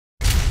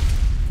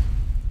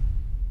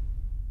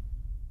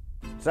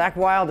Zakk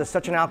Wylde is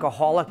such an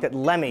alcoholic that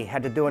Lemmy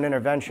had to do an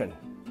intervention.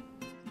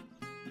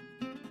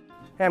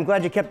 Hey, I'm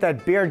glad you kept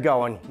that beard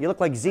going. You look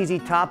like ZZ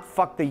Top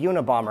fucked the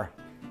Unabomber.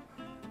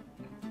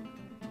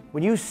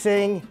 When you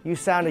sing, you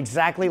sound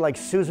exactly like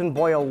Susan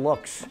Boyle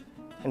looks.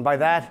 And by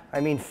that, I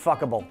mean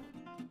fuckable.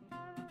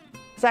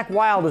 Zakk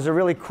Wylde is a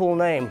really cool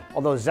name,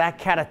 although Zakk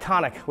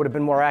Catatonic would have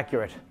been more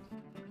accurate.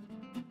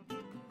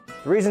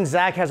 The reason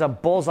Zakk has a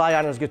bullseye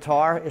on his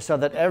guitar is so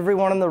that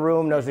everyone in the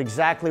room knows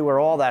exactly where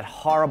all that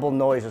horrible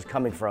noise is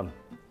coming from.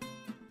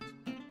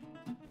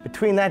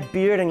 Between that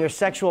beard and your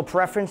sexual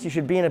preference, you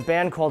should be in a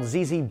band called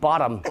ZZ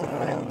Bottom.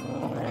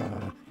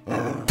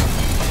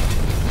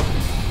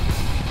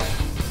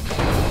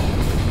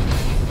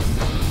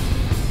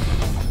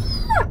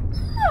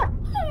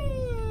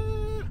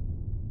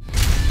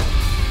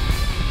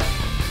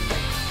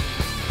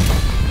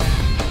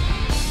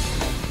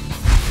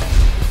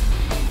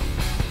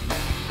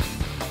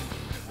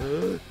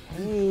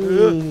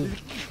 Hey,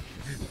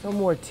 no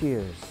more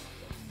tears.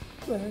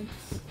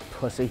 Thanks.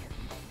 Pussy.